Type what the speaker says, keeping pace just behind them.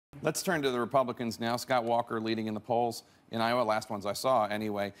Let's turn to the Republicans now. Scott Walker leading in the polls in Iowa, last ones I saw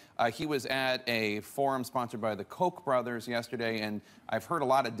anyway. He was at a forum sponsored by the Koch brothers yesterday, and I've heard a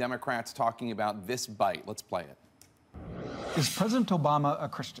lot of Democrats talking about this bite. Let's play it. Is President Obama a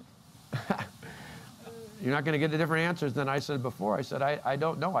Christian? You're not going to get the different answers than I said before. I said, I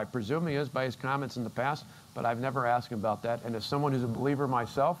don't know. I presume he is by his comments in the past, but I've never asked him about that. And as someone who's a believer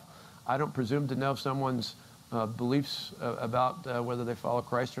myself, I don't presume to know someone's beliefs about whether they follow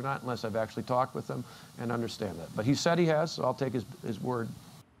Christ or not unless I've actually talked with them and understand that. But he said he has, so I'll take his word.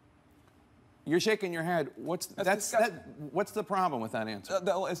 You're shaking your head. What's the problem with that answer?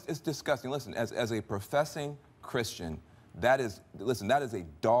 It's disgusting. Listen, as a professing Christian, that is a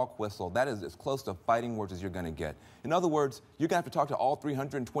dog whistle. That is as close to fighting words as you're going to get. In other words, you're going to have to talk to all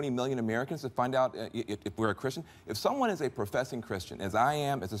 320 million Americans to find out if we're a Christian. If someone is a professing Christian, as I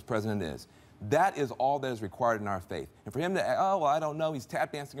am, as this president is, that is all that is required in our faith. And for him to, oh, well, I don't know, he's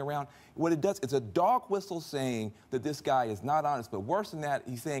tap dancing around, what it does, it's a dog whistle saying that this guy is not honest. But worse than that,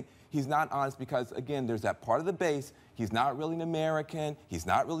 he's saying he's not honest because, again, there's that part of the base. He's not really an American. He's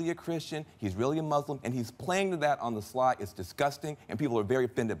not really a Christian. He's really a Muslim. And he's playing to that on the sly. It's disgusting, and people are very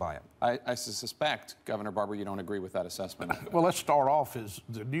offended by it. I suspect, Governor Barbour, you don't agree with that assessment. Well, let's start off as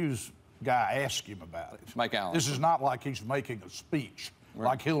the news guy asked him about it. Mike Allen. This is not like he's making a speech.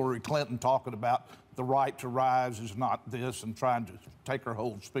 Right. Like Hillary Clinton talking about the right to rise is not this and trying to take her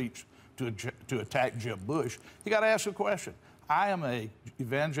whole speech to attack Jeb Bush. You got to ask a question. I am a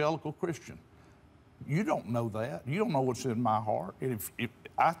evangelical Christian. You don't know that. You don't know what's in my heart. And if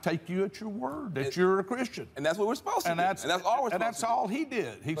I take you at your word that you're a Christian. And that's what we're supposed to do. And that's all he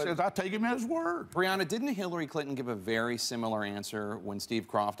did. He says, I take him at his word. Brianna, didn't Hillary Clinton give a very similar answer when Steve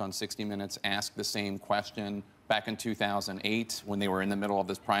Croft on 60 Minutes asked the same question back in 2008 when they were in the middle of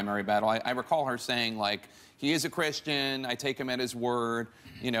this primary battle? I recall her saying, like, he is a Christian, I take him at his word,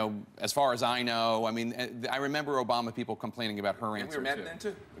 you know, as far as I know. I mean, I remember Obama people complaining about her answer, we were mad then,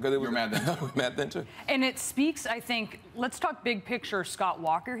 too. We were mad then. We were mad then, too. And it speaks, I think, let's talk big picture Scott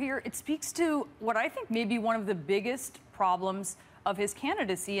Walker here. It speaks to what I think may be one of the biggest problems of his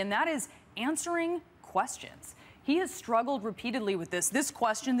candidacy, and that is answering questions. He has struggled repeatedly with this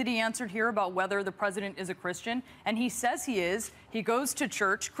question that he answered here about whether the president is a Christian, and he says he is. He goes to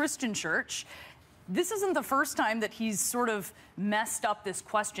church, Christian church. This isn't the first time that he's sort of messed up this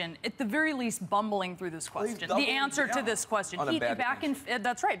question, at the very least bumbling through this question, the answer to this question.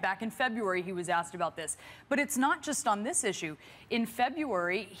 That's right, back in February he was asked about this. But it's not just on this issue. In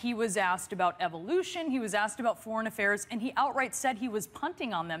February, he was asked about evolution, he was asked about foreign affairs, and he outright said he was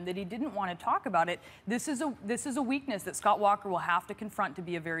punting on them, that he didn't want to talk about it. This is a weakness that Scott Walker will have to confront to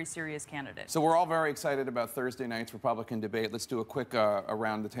be a very serious candidate. So we're all very excited about Thursday night's Republican debate. Let's do a quick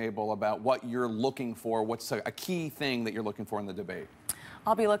around the table about what you're looking for. What's a key thing that you're looking for in the debate?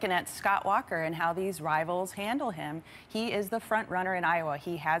 I'll be looking at Scott Walker and how these rivals handle him. He is the front runner in Iowa.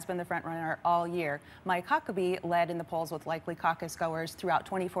 He has been the front runner all year. Mike Huckabee led in the polls with likely caucus goers throughout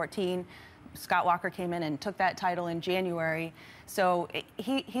 2014. Scott Walker came in and took that title in January. So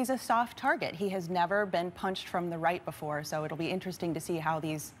he's a soft target. He has never been punched from the right before, so it'll be interesting to see how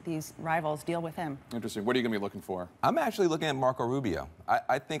these rivals deal with him. Interesting. What are you going to be looking for? I'm actually looking at Marco Rubio.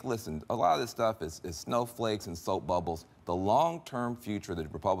 I think, listen, a lot of this stuff is snowflakes and soap bubbles. The long-term future of the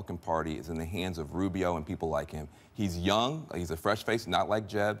Republican Party is in the hands of Rubio and people like him. He's young. He's a fresh face, not like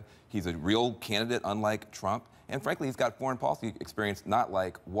Jeb. He's a real candidate, unlike Trump. And frankly, he's got foreign policy experience, not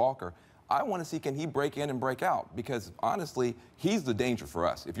like Walker. I want to see, can he break in and break out? Because honestly, he's the danger for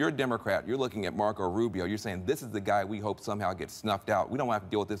us. If you're a Democrat, you're looking at Marco Rubio, you're saying this is the guy we hope somehow gets snuffed out. We don't want to have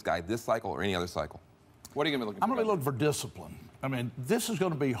to deal with this guy this cycle or any other cycle. What are you going to be looking for? I'm going to be looking for discipline. I mean, this is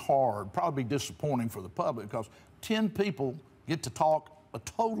going to be hard, probably disappointing for the public because 10 people get to talk a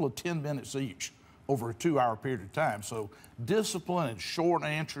total of 10 minutes each over a 2-hour period of time. So discipline and short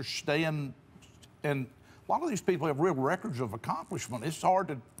answers, staying, and a lot of these people have real records of accomplishment. It's hard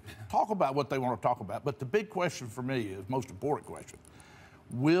to talk about what they want to talk about. But the big question for me is, most important question,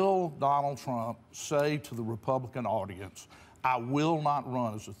 will Donald Trump say to the Republican audience, I will not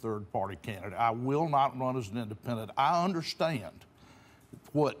run as a third-party candidate. I will not run as an independent. I understand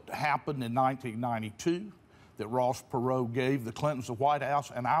what happened in 1992, that Ross Perot gave the Clintons the White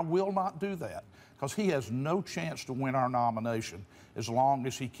House, and I will not do that because he has no chance to win our nomination as long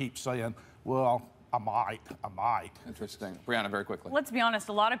as he keeps saying, well, I might. Interesting. Brianna, very quickly. Let's be honest,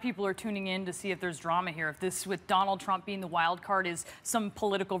 a lot of people are tuning in to see if there's drama here. If this, with Donald Trump being the wild card, is some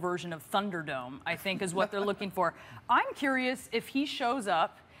political version of Thunderdome, I think is what they're looking for. I'm curious if he shows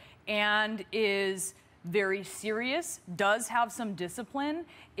up and is very serious, does have some discipline,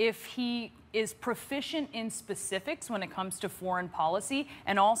 if he is proficient in specifics when it comes to foreign policy,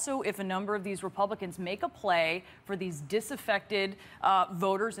 and also if a number of these Republicans make a play for these disaffected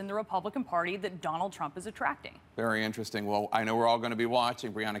voters in the Republican Party that Donald Trump is attracting. Very interesting. Well, I know we're all going to be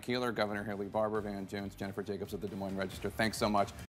watching. Breonna Keeler, Governor Haley Barbour, Van Jones, Jennifer Jacobs of the Des Moines Register. Thanks so much.